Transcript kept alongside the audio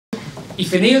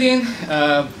If an alien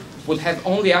would have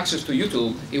only access to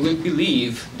YouTube, it would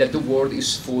believe that the world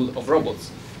is full of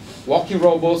robots. Walking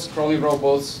robots, crawling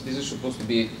robots. This is supposed to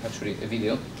be actually a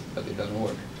video, but it doesn't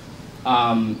work.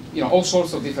 All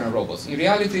sorts of different robots. In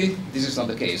reality, this is not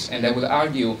the case, and I would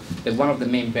argue that one of the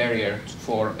main barriers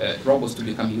for robots to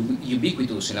become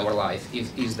ubiquitous in our life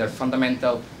is their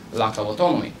fundamental lack of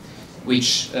autonomy,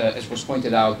 which, as was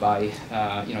pointed out by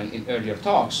in earlier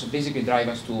talks, basically drive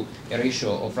us to a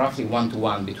ratio of roughly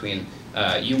 1-to-1 between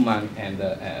human and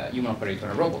human operator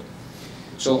and robot.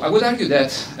 So I would argue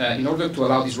that in order to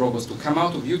allow these robots to come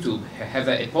out of YouTube, have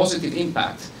a positive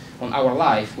impact on our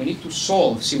life, we need to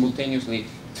solve simultaneously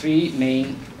three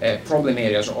main problem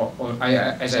areas, or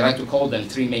as I like to call them,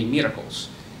 three main miracles.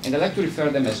 And I like to refer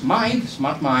them as mind,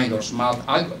 smart mind, or smart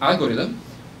algorithm.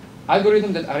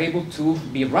 Algorithms that are able to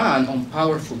be run on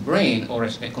powerful brain or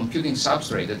a computing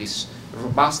substrate that is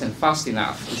robust and fast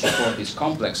enough to support these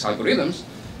complex algorithms,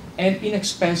 and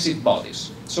inexpensive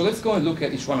bodies. So let's go and look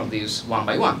at each one of these one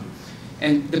by one.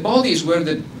 And the body is where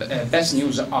the best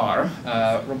news are.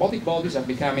 Robotic bodies are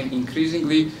becoming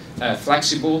increasingly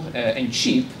flexible and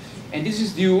cheap, and this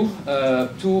is due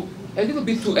to a little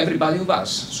bit to everybody of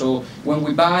us. So when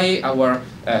we buy our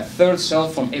third cell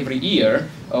phone every year,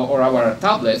 or our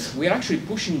tablet, we're actually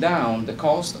pushing down the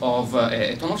cost of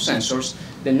a ton of sensors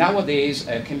that nowadays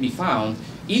can be found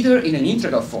either in an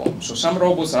integral form, so some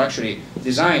robots are actually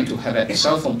designed to have a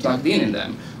cell phone plugged in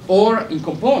them, or in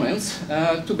components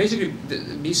to basically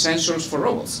be sensors for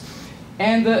robots.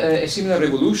 And a similar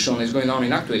revolution is going on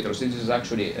in actuators. This is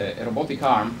actually a robotic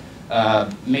arm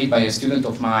made by a student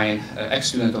of mine,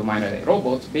 ex-student of mine at a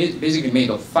robot, basically made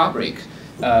of fabric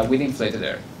with inflated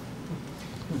air.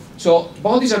 So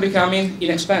bodies are becoming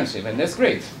inexpensive, and that's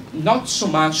great. Not so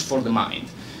much for the mind.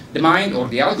 The mind or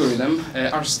the algorithm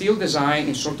are still designed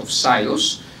in sort of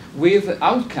silos with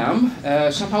outcome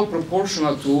somehow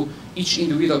proportional to each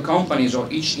individual company's or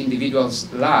each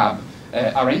individual's lab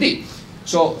R&D.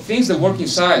 So things that work in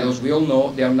silos, we all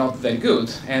know they are not very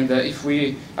good. And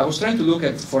I was trying to look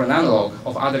for an analog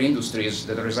of other industries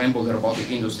that resemble the robotic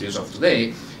industries of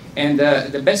today. And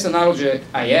the best analogy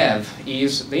I have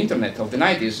is the internet of the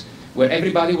 90s, where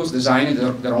everybody was designing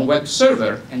their own web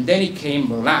server, and then it came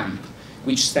LAMP,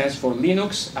 which stands for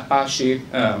Linux, Apache,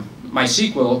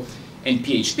 MySQL, and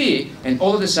PHP, and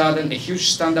all of a sudden a huge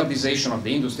standardization of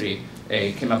the industry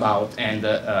came about, and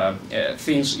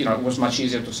things, it was much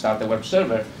easier to start a web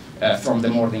server from the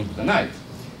morning to the night.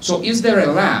 So is there a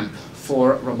LAMP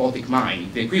for robotic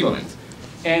mind, the equivalent?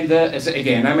 And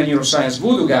again, I'm a neuroscience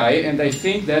voodoo guy, and I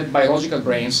think that biological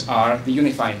brains are the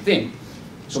unifying thing.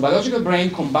 So biological brain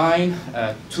combine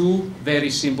two very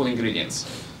simple ingredients.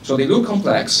 So they look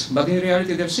complex, but in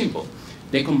reality they're simple.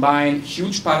 They combine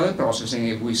huge parallel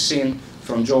processing. We've seen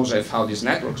from Joseph how these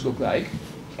networks look like,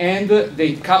 and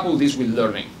they couple this with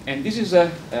learning. And this is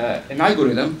an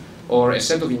algorithm or a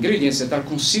set of ingredients that are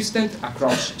consistent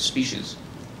across species.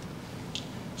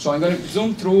 So I'm going to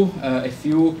zoom through a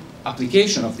few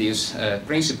applications of these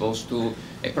principles to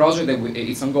a project that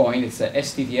it's ongoing. It's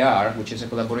STVR, which is a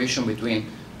collaboration between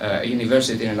a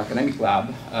university and an academic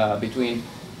lab, between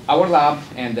our lab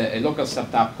and a local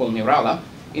startup called Neurala,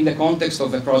 in the context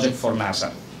of a project for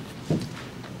NASA.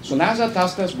 So NASA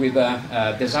tasked us with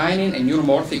designing a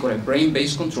neuromorphic or a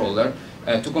brain-based controller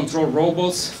to control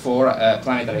robots for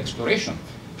planetary exploration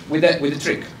with a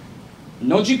trick.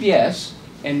 No GPS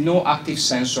and no active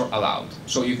sensor allowed.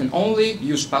 So you can only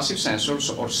use passive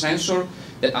sensors or sensor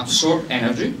that absorb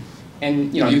energy,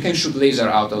 and you can shoot laser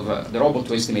out of the robot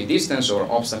to estimate distance or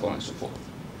obstacle and so forth.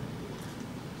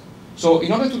 So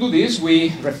in order to do this,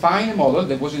 we refined a model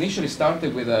that was initially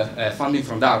started with funding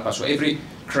from DARPA. So every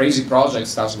crazy project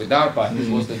starts with DARPA. This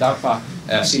was the DARPA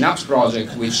Synapse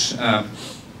project, which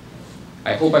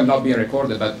I hope I'm not being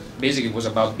recorded, but basically it was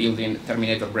about building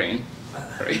Terminator brain.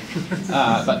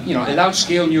 But a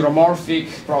large-scale neuromorphic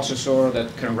processor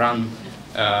that can run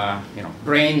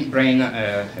brain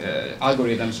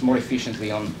algorithms more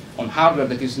efficiently on hardware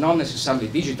that is not necessarily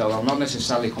digital or not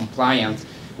necessarily compliant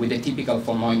with the typical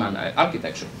von Neumann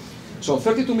architecture. So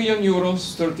 32 million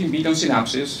euros, 13 billion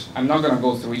synapses. I'm not going to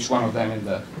go through each one of them in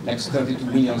the next 32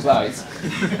 million slides,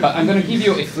 but I'm going to give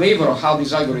you a flavor of how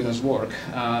these algorithms work.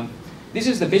 This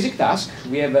is the basic task.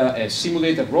 We have a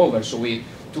simulated rover, so we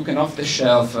took an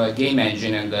off-the-shelf game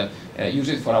engine and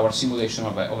used it for our simulation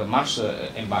of a Mars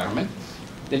environment.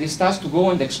 That is tasked to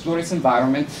go and explore its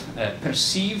environment,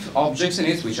 perceive objects in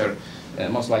it, which are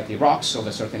most likely rocks of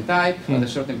a certain type. At a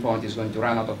certain point, it's going to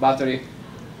run out of battery.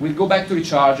 We'll go back to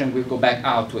recharge, and we'll go back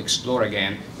out to explore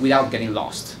again without getting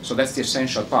lost. So that's the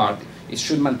essential part. It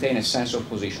should maintain a sense of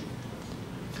position.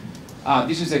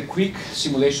 This is a quick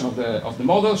simulation of the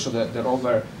model. So the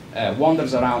rover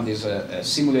wanders around this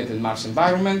simulated Mars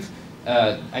environment.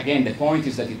 Again, the point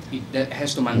is that it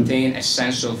has to maintain a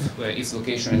sense of its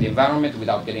location in the environment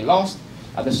without getting lost.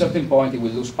 At a certain point, it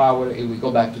will lose power, it will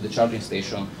go back to the charging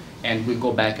station, and will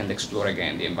go back and explore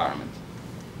again the environment.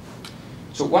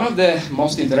 So one of the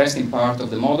most interesting parts of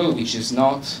the model, which is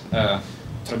not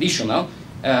traditional,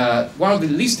 one of the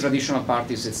least traditional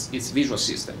parts is its visual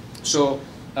system. So,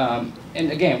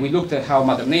 and again, we looked at how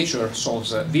Mother Nature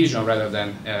solves vision rather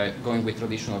than going with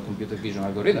traditional computer vision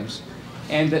algorithms.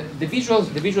 And the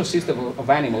visual system of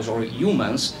animals or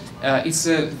humans is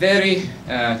very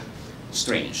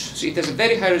strange. So it has a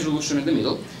very high resolution in the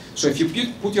middle. So if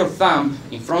you put your thumb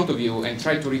in front of you and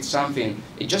try to read something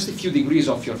at just a few degrees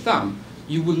off your thumb,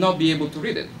 you will not be able to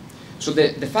read it. So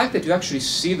the fact that you actually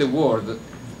see the world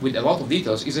with a lot of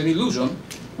details is an illusion,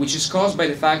 which is caused by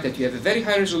the fact that you have a very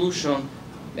high resolution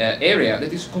area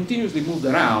that is continuously moved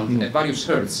around at various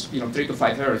hertz, 3 to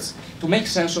 5 hertz, to make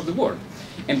sense of the world.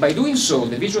 And by doing so,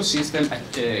 the visual system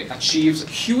achieves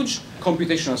huge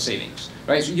computational savings.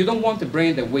 Right? So you don't want a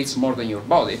brain that weighs more than your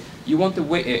body. You want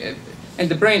a and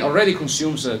the brain already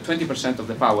consumes 20% of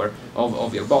the power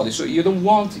of your body. So you don't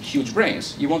want huge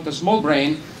brains. You want a small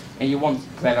brain, and you want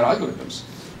clever algorithms.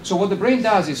 So what the brain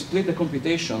does is split the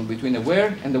computation between the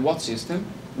where and the what system.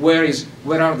 Where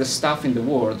are the stuff in the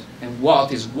world, and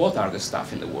what are the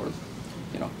stuff in the world.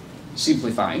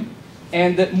 Simplifying.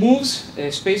 And moves a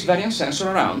space variant sensor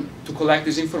around to collect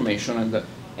this information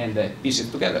and piece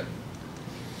it together.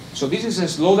 So this is a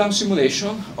slowdown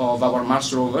simulation of our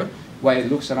Mars rover while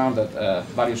it looks around at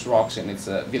various rocks in its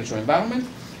virtual environment.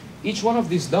 Each one of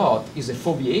these dots is a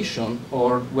foveation,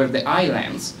 or where the eye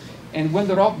lands. And when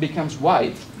the rock becomes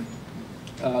white,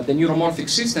 the neuromorphic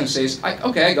system says,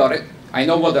 okay, I got it. I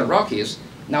know what the rock is.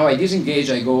 Now I disengage,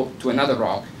 I go to another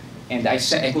rock, and I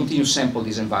continue sample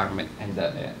this environment and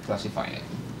classifying it.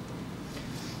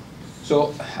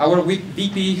 So our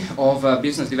VP of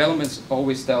business development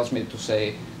always tells me to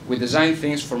say, we design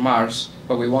things for Mars,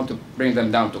 but we want to bring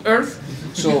them down to Earth.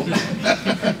 So,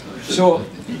 so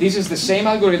this is the same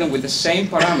algorithm with the same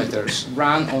parameters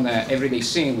run on an everyday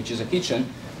scene, which is a kitchen.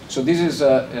 So this is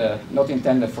not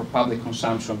intended for public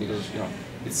consumption because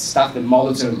it's stuff that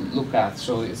models look at,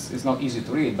 so it's not easy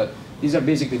to read. But these are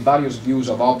basically various views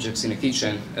of objects in a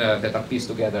kitchen that are pieced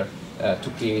together to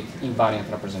create invariant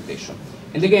representation.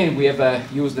 And again, we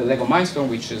have used the Lego Mindstorm,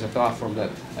 which is a platform that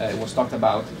was talked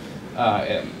about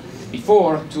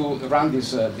before, to run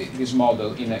this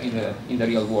model in the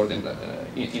real world in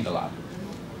the lab.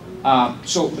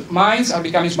 So minds are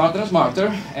becoming smarter and smarter,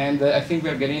 and I think we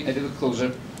are getting a little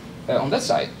closer on that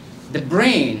side. The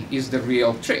brain is the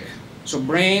real trick. So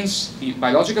brains,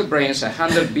 biological brains,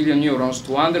 100 billion neurons,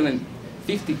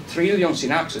 250 trillion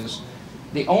synapses,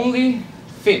 they only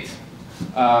fit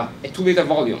a 2-liter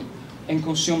volume and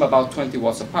consume about 20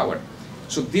 watts of power.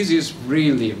 So this is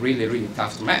really, really, really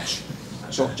tough to match.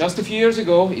 So just a few years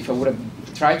ago, if I would have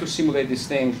tried to simulate this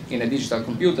thing in a digital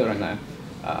computer and a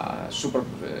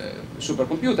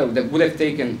supercomputer, that would have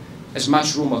taken as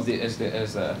much room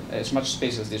as much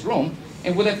space as this room,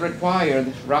 and would have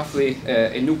required roughly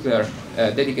a nuclear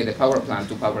dedicated power plant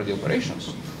to power the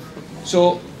operations.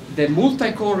 So the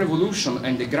multi-core revolution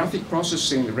and the graphic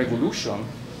processing revolution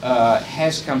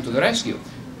has come to the rescue.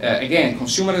 Again,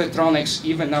 consumer electronics,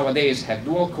 even nowadays, have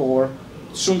dual core.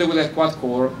 Soon they will have quad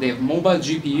core. They have mobile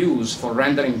GPUs for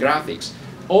rendering graphics.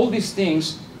 All these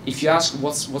things, if you ask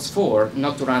what's for,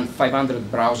 not to run 500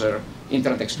 browser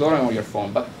Internet Explorer on your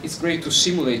phone, but it's great to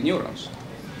simulate neurons.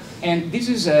 And this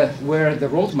is where the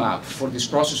roadmap for this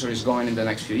processor is going in the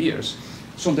next few years.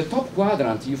 So in the top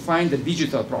quadrant, you find the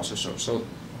digital processor. So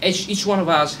each one of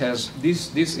us has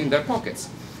this in their pockets.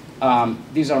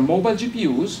 These are mobile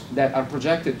GPUs that are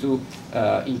projected to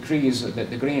increase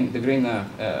the green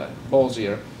balls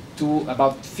here to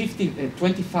about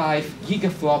 25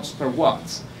 gigaflops per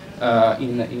watt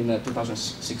in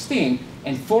 2016,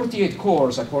 and 48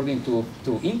 cores, according to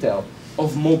Intel,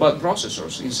 of mobile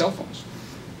processors in cell phones.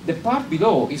 The part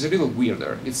below is a little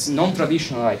weirder. It's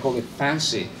non-traditional, I call it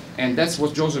fancy, and that's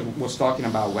what Joseph was talking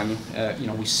about when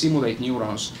we simulate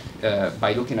neurons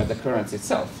by looking at the currents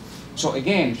itself. So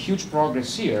again, huge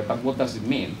progress here, but what does it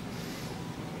mean?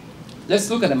 Let's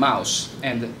look at a mouse,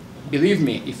 and believe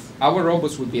me, if our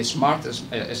robots would be as smart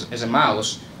as a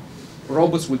mouse,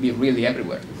 robots would be really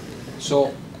everywhere.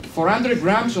 So 400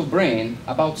 grams of brain,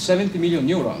 about 70 million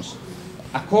neurons.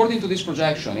 According to this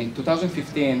projection, in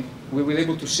 2015, we were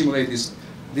able to simulate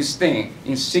this thing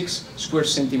in 6 square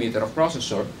centimeters of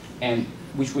processor, and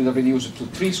which will reduce to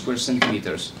 3 square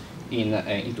centimeters in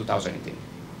 2018.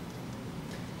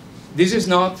 this is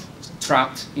not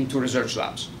trapped into research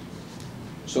labs.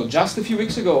 So just a few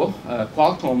weeks ago,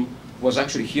 Qualcomm was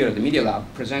actually here at the Media Lab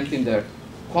presenting their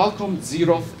Qualcomm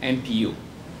zeroth NPU.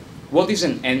 What is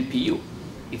an NPU?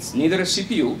 It's neither a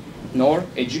CPU nor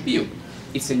a GPU.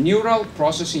 It's a neural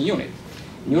processing unit.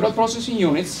 Neural processing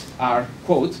units are,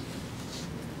 quote,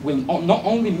 will not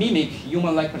only mimic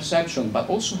human-like perception, but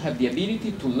also have the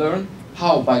ability to learn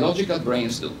how biological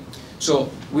brains do.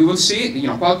 So we will see,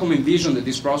 Qualcomm envisioned that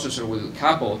this processor will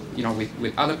couple,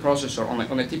 with other processor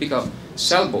on a typical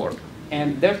cell board,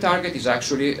 and their target is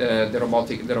actually the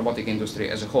robotic industry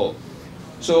as a whole.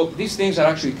 So these things are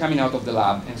actually coming out of the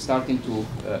lab and starting to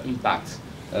impact,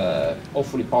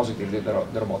 hopefully positively,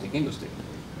 the robotic industry.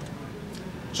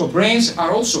 So brains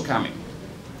are also coming.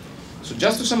 So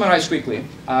just to summarize quickly,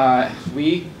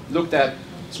 we looked at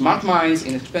smart minds,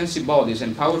 inexpensive bodies,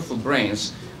 and powerful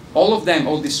brains. All of them,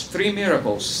 all these three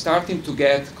miracles, starting to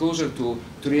get closer to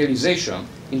realization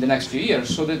in the next few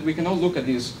years, so that we can all look at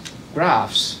these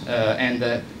graphs and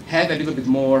have a little bit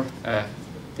more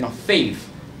faith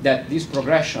that this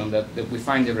progression that we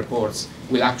find in reports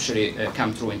will actually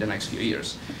come through in the next few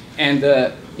years. And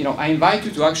I invite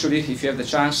you to actually, if you have the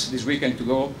chance this weekend, to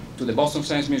go to the Boston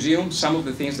Science Museum. Some of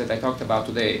the things that I talked about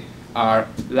today are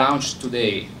launched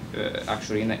today,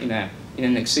 actually in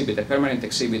an exhibit, a permanent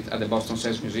exhibit at the Boston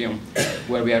Science Museum,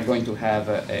 where we are going to have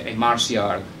a Mars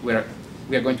yard, where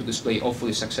we are going to display,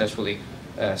 hopefully successfully,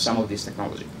 some of this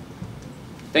technology.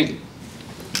 Thank you.